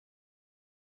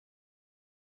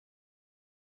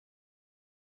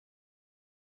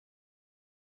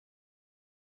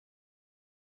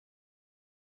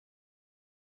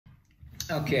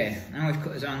Okay, now we've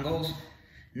cut his angles.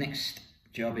 Next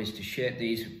job is to shape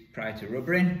these prior to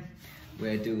rubbering. The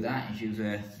way to do that is use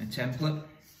a template.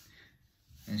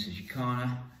 This is your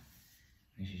corner,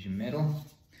 this is your middle.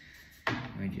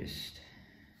 We just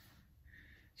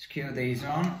secure these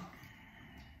on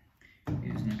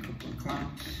using a couple of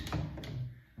clamps.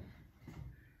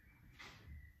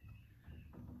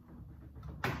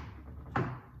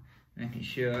 Making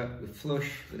sure we're flush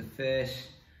with the face.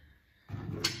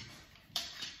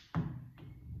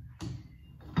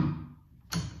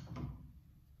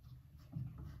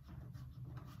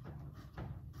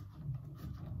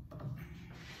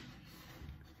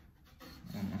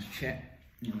 Almost check.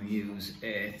 And we use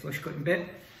a flush cutting bit,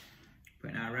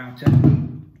 put in our router,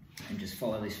 and just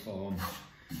follow this form.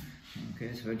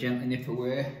 Okay, so I gently nip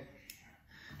away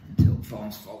until the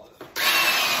form's followed.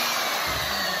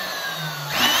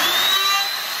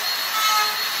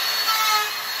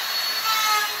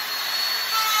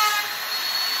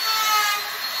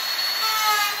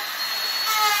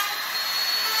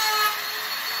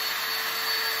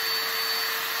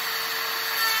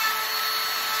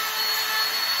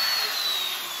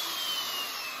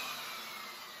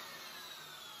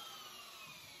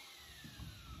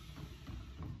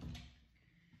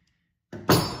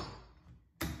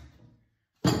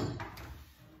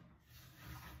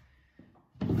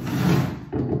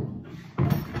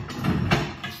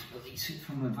 It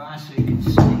from the vise so you can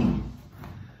see.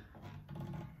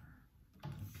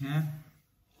 Okay,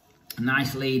 a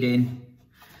nice lead in,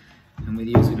 and with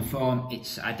using the form,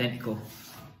 it's identical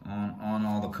on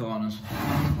all the corners,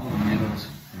 all the middles.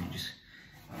 And it just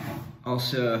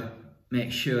also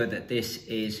make sure that this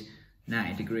is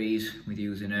 90 degrees with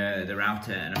using the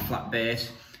router and a flat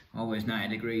base. Always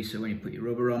 90 degrees, so when you put your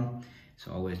rubber on, it's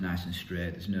always nice and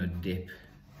straight. There's no dip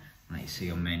like you see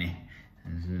on many.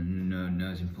 There's no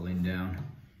nosing pulling down.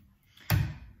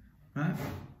 Right,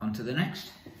 on to the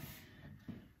next.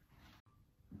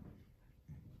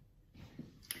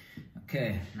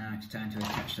 Okay, now it's time to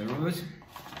attach the rubbers.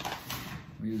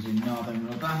 We're using Northern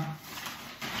rubber.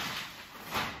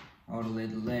 Orderly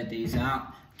laid these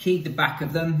out. Keyed the back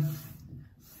of them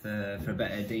for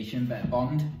better adhesion, better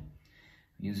bond.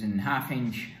 Using 1/2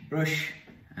 inch brush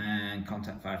and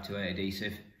contact 528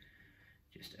 adhesive.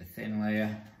 Just a thin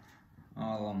layer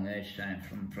all along the edge, down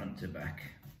from front to back.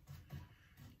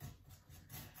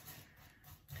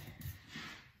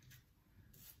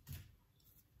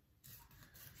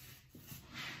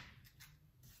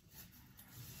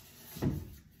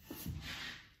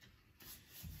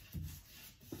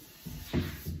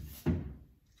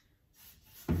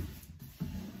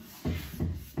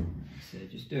 So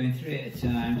just doing 3 at a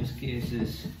time just gives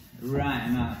us the right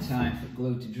amount of time for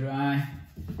glue to dry.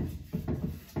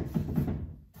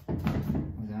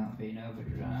 Being over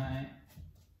dry.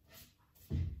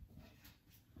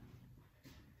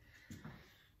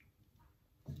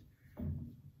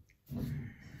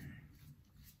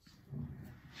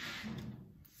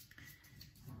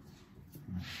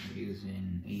 We're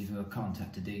using Evo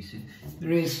contact adhesive.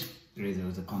 There is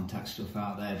other contact stuff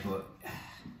out there, but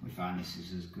we find this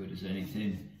is as good as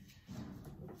anything.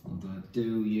 Although I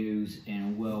do use in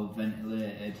a well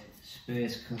ventilated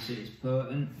space because it is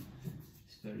potent.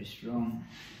 It's very strong.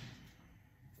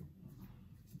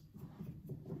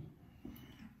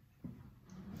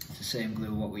 The same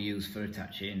glue what we use for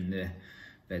attaching the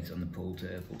beds on the pool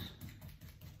tables.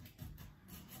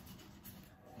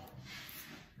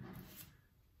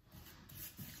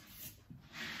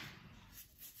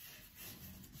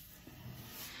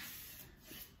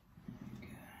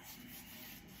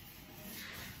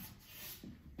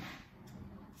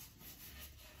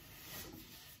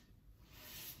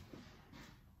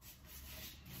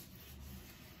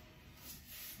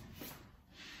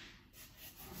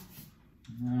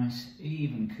 Nice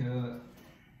even coat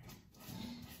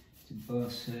to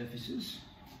both surfaces.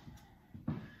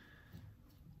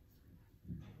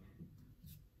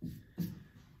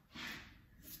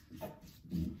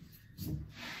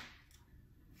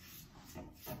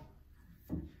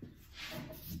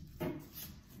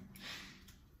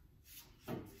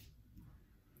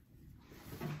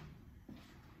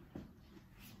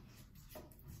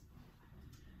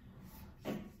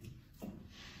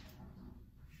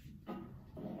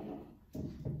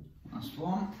 Last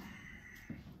one.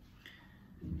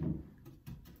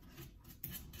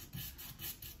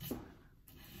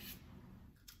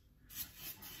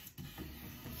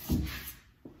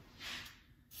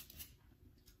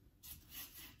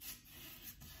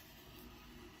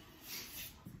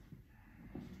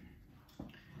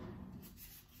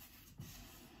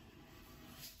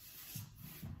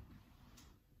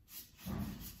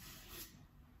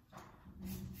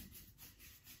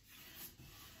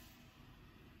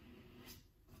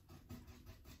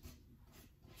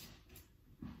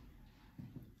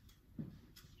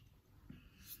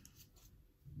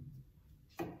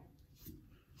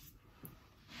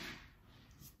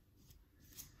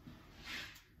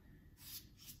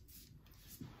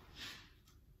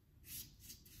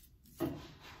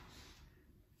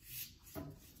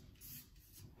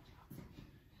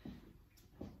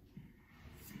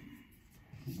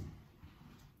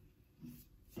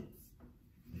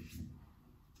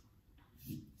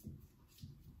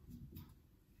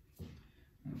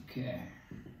 Okay.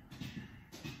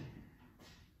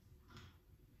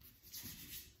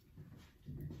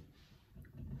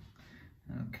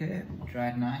 Okay,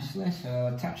 dried nicely,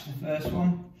 so attach the first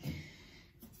one.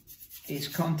 It's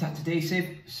contact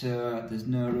adhesive, so there's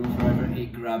no room for error.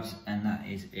 It grabs and that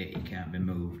is it, it can't be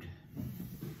moved.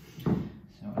 So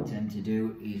what I tend to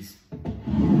do is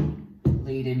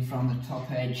lead in from the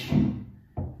top edge,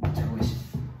 twist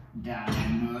down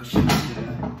in motion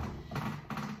so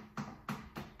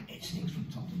it sticks from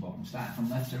top to bottom, start from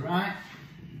left to right.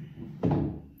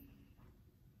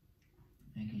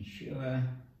 Making sure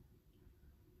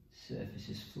surface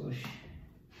is flush.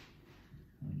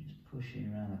 And just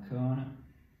pushing around the corner.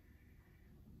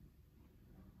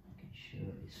 Making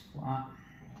sure it's flat.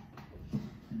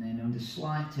 And then under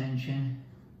slight tension,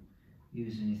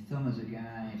 using your thumb as a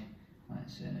guide, like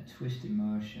say in a twisting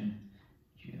motion,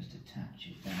 just attach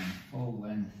it down full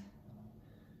length.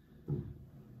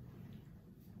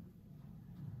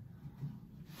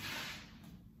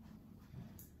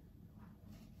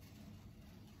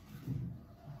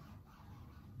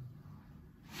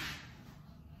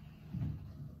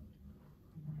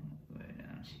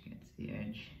 The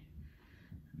edge,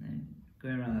 and then go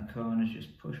around the corners,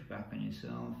 just push back on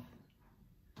yourself,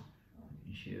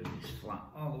 making sure it's flat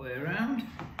all the way around.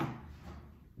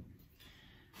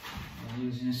 And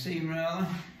using a seam roller,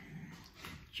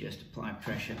 just apply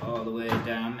pressure all the way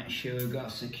down, make sure we've got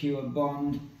a secure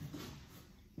bond.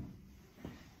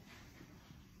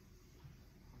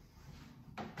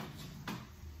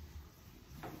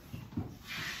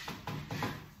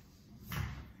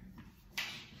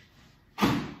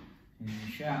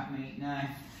 Sharp meat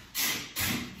knife,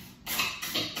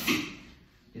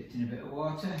 dipped in a bit of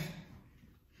water,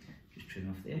 just trim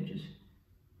off the edges.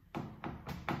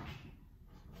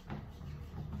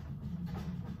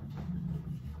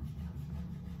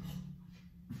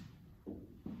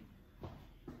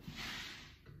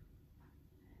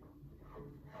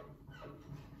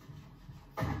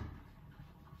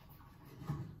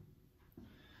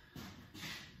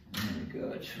 There we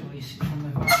go, just release it from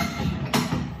the back.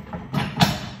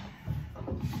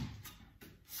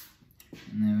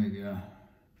 And there we go.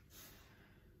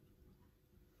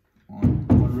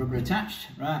 One rubber attached.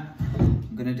 Right,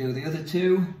 I'm going to do the other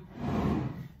two,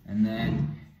 and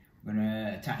then I'm going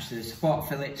to attach the support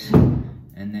fillets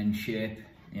and then shape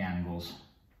the angles.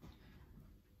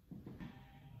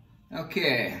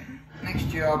 Okay, next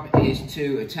job is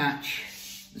to attach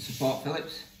the support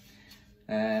fillets.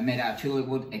 Made out of tulip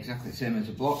wood, exactly the same as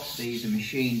the blocks. These are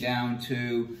machined down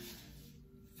to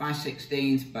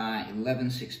 5/16 by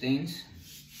 11/16.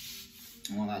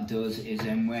 And what that does is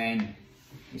then when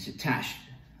it's attached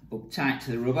up tight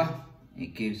to the rubber,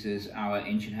 it gives us our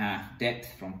 1.5"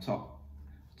 depth from top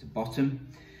to bottom.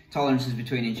 Tolerance is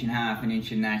between 1.5" and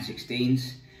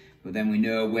 9/16, but then we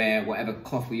know where whatever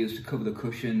cloth we use to cover the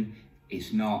cushion,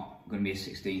 it's not going to be a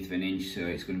 1/16 of an inch, so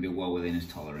it's going to be well within its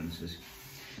tolerances.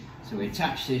 So we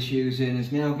attach this using a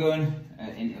nail gun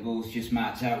at intervals just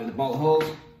marked out with the bolt holes.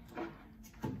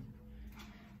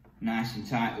 Nice and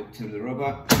tight up to the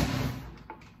rubber.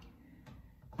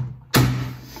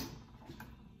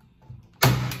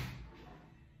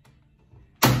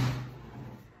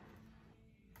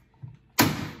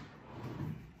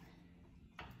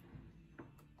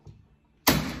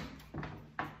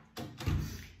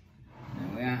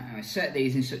 I set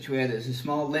these in such a way that there's a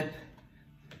small lip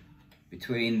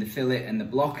between the fillet and the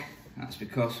block. That's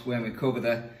because when we cover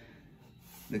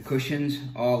the cushions,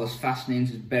 all those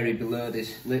fastenings is buried below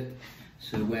this lip.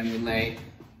 So when we lay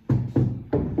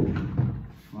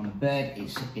on a bed,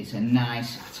 it's a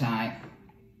nice tight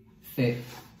fit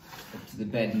up to the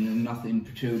bed, and there's nothing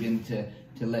protruding to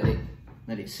let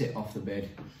it sit off the bed.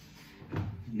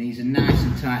 And these are nice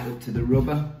and tight up to the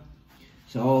rubber,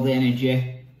 so all the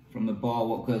energy from the ball,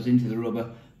 what goes into the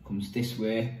rubber, comes this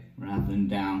way rather than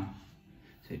down.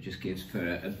 So it just gives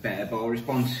for a better ball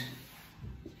response.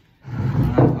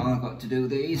 And all I've got to do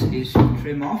these is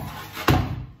trim off.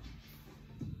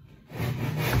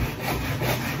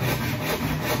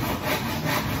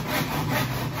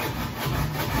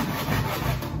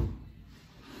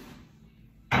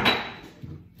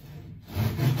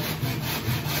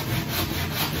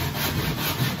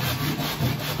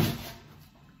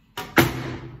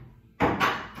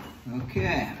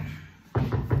 Okay.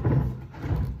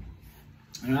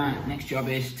 Right, next job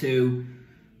is to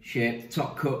shape the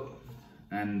top cut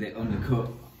and the undercut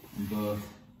on both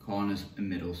corners and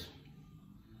middles.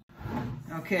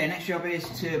 Okay, next job is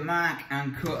to mark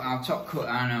and cut our top cut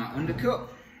and our undercut.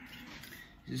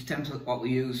 This is template what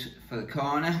we use for the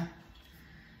corner.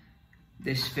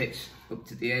 This fits up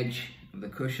to the edge of the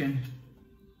cushion,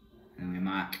 and we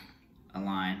mark a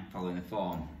line following the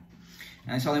form.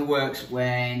 And this only works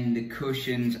when the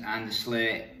cushions and the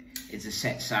slate is a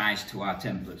set size to our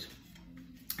templates.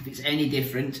 If it's any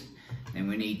different, then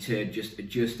we need to just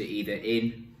adjust it either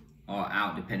in or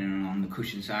out depending on the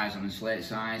cushion size and the slate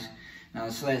size. Now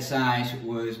the slate size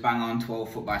was bang on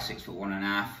 12 foot by 6 foot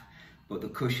 1.5, but the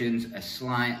cushions are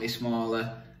slightly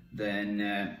smaller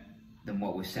than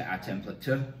what we set our template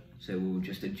to, so we'll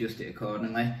just adjust it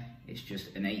accordingly. It's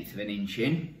just 1/8 of an inch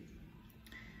in.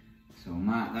 So we'll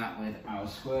mark that with our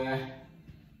square,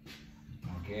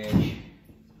 our gauge.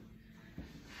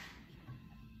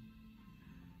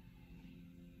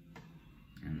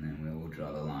 And then we will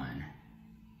draw the line.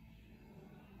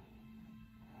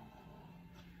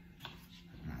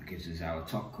 And that gives us our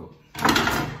top cut.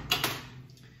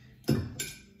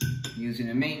 Using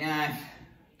a meat knife,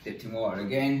 dipped in water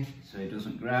again so it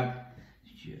doesn't grab,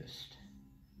 just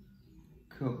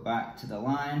cut back to the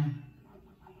line.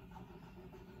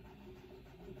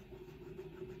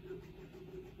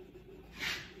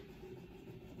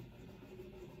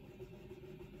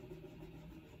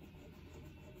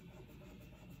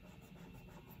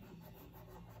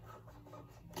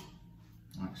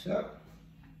 Like so.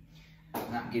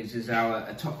 And that gives us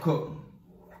a top cut.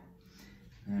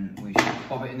 And we should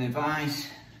bob it in the vise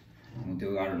and we'll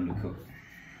do our undercut.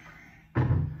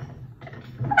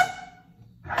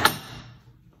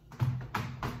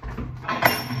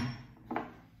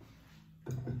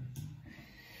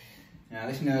 Now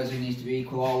this nosy needs to be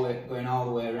equal going all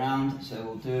the way around, so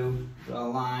we'll draw a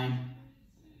line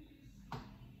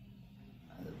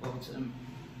at the bottom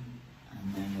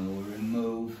and then we'll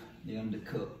remove the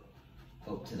undercut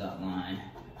up to that line.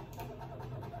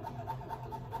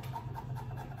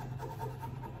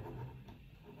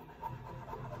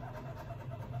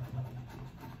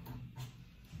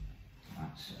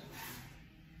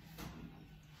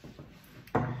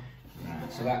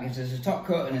 Right, so that gives us a top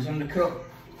cut and his undercut.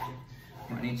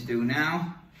 What I need to do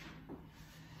now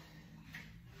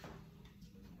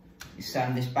is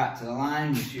sand this back to the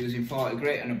line, just using 40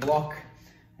 grit and a block.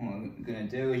 What we're going to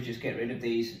do is just get rid of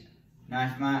these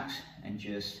knife marks and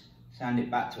just sand it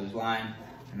back to his line,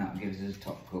 and that gives us a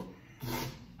top cut.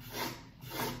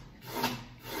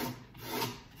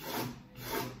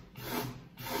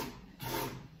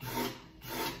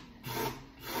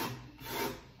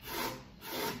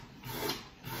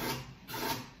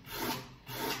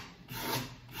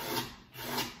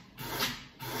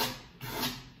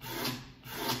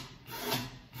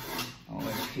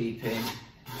 Keeping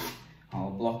our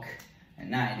block at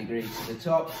 90 degrees to the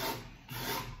top.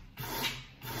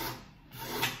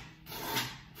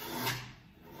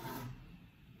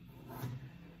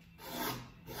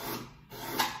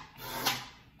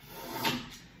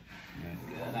 There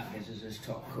we go, that gives us this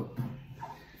top cut.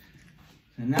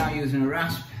 So now using a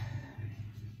rasp,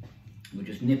 we'll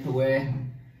just nip away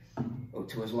up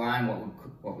to his line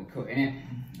what we cut in it,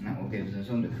 and that will give us this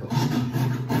undercut.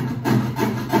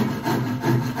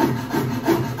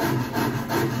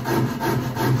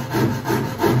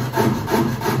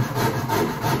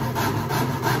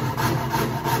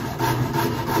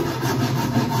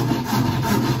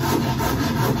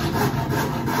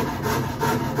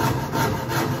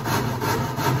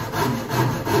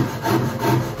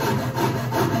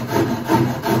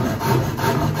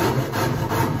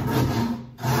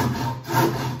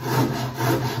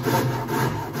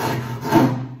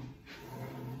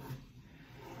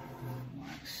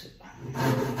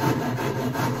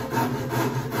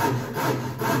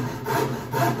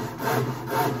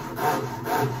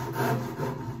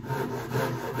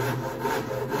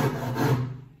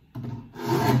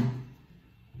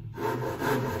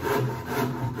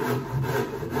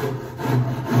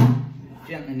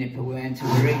 Gently nip away until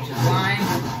we reach the line.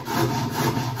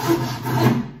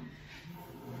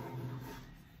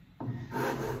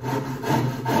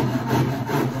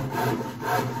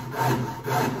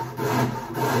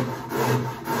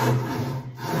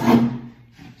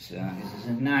 So this is a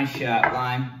nice sharp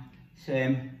line,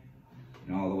 same,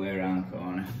 and all the way around the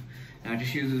corner. Now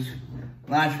just use this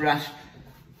large rasp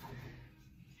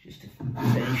just to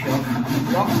finish off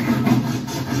the block.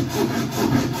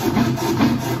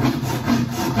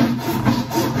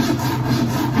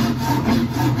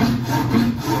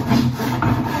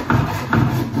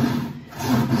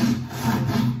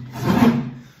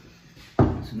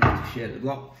 Shape the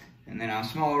block, and then our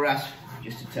small rasp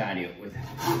just to tidy up with.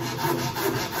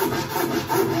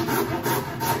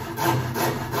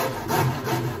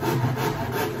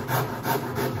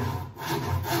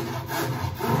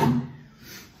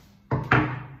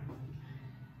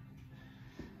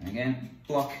 And again,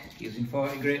 block using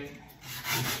 40 grit.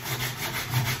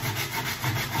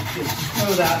 just to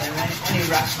smooth out any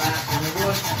rust marks in the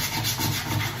wood.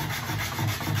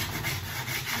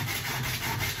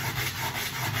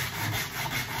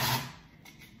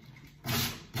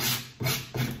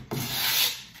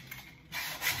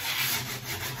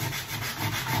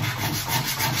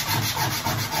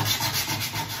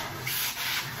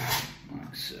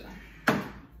 Like so.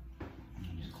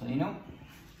 Just clean up.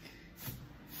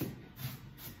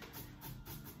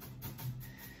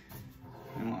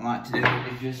 And what I like to do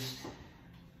is just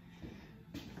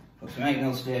put some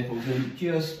 8mm staples in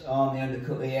just on the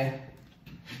undercut here.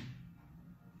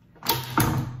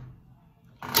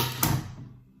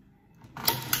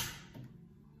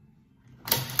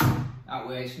 That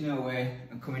way it's no way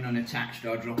of coming unattached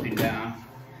or dropping down.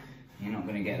 You're not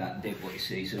going to get that dip what you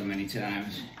see so many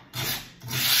times.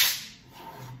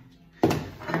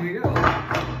 There we go.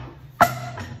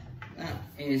 That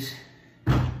is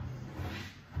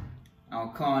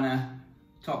our corner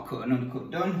top cut and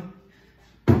undercut done.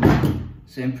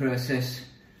 Same process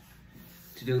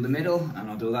to do the middle, and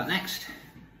I'll do that next.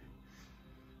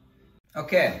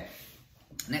 Okay,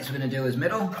 next we're going to do is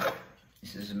middle.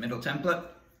 This is a middle template.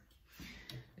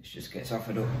 This just gets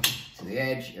offered up to the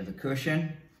edge of the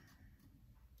cushion.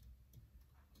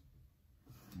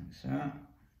 Like so,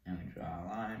 and we draw a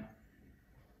line.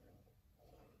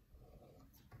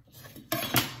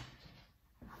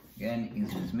 Again, you can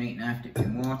use this meat knife dipped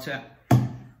in water.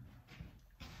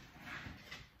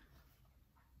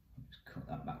 Just cut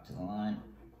that back to the line.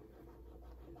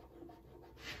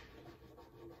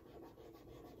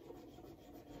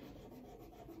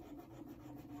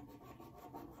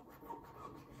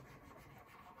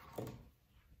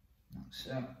 Like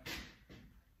so.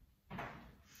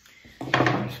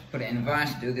 Just put it in the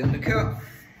vise to do the undercut.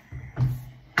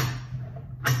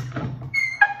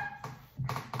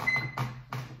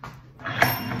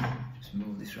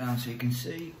 Move this round so you can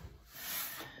see.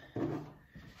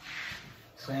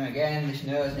 Same again, this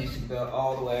nose needs to go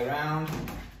all the way around,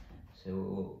 so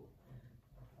we'll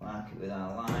mark it with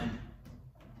our line.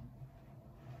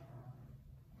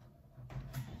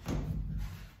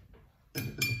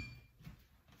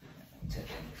 Take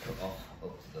the cut off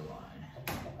up to the line.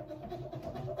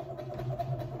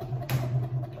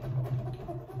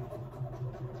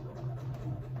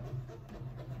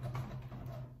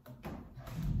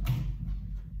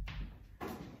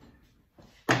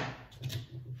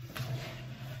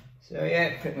 So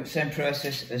yeah, pretty much same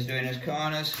process as doing as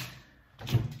corners.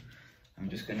 I'm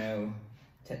just going to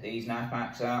take these knife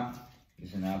marks out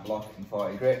using our block and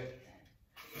 40 grit.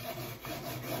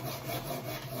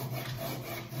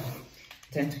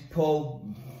 Tend to pull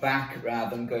back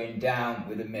rather than going down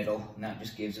with the middle, and that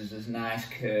just gives us this nice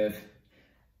curve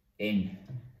in.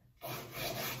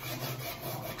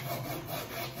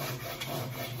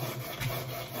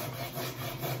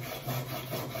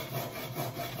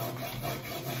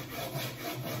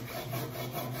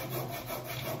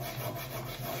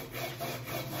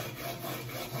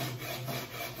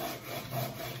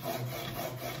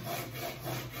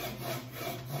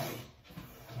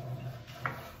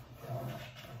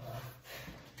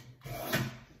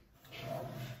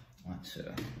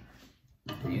 So,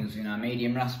 using our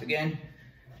medium rasp again,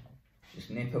 just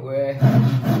nip away.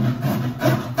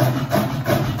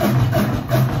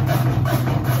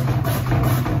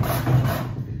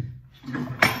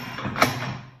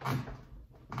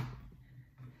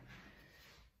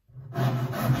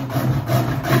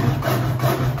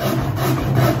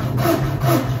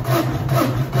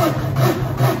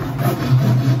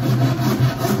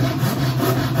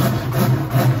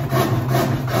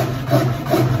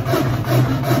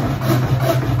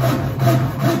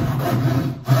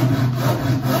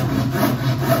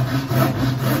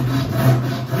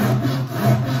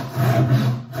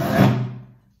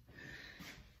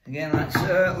 Again, like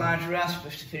so, large rasp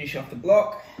just to finish off the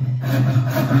block.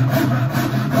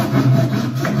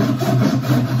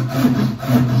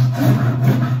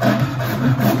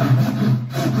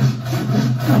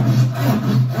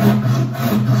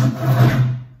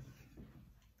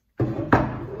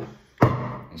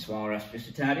 And small rasp just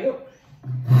to tidy up.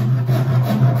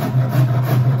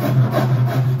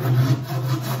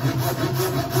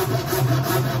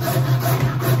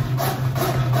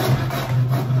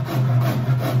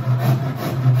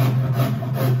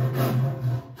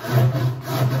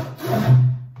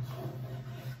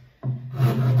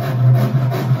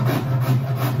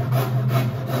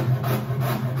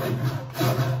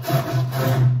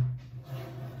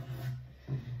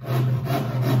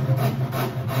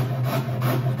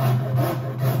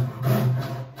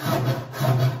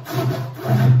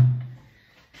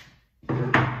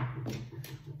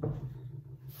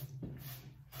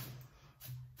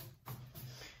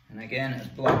 And again, as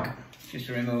block, just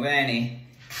to remove any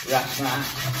rats mat.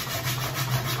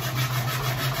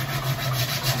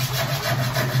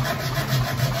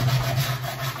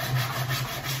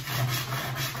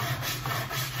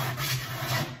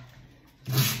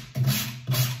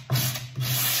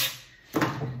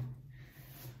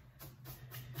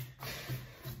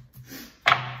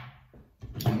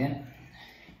 Again,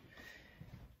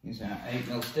 use our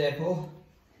 8mm staple.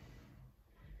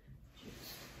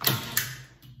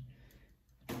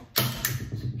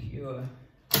 Secure.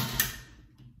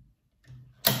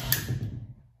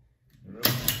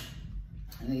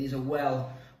 And these are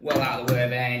well out of the way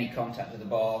of any contact with the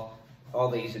ball.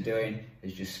 All these are doing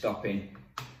is just stopping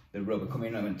the rubber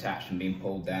coming unattached and being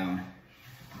pulled down.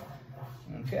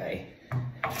 Okay.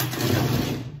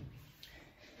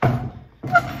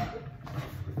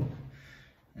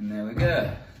 And there we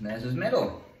go, there's his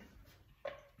middle.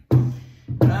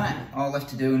 Right, all left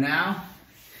to do now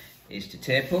is to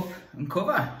tape up and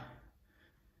cover.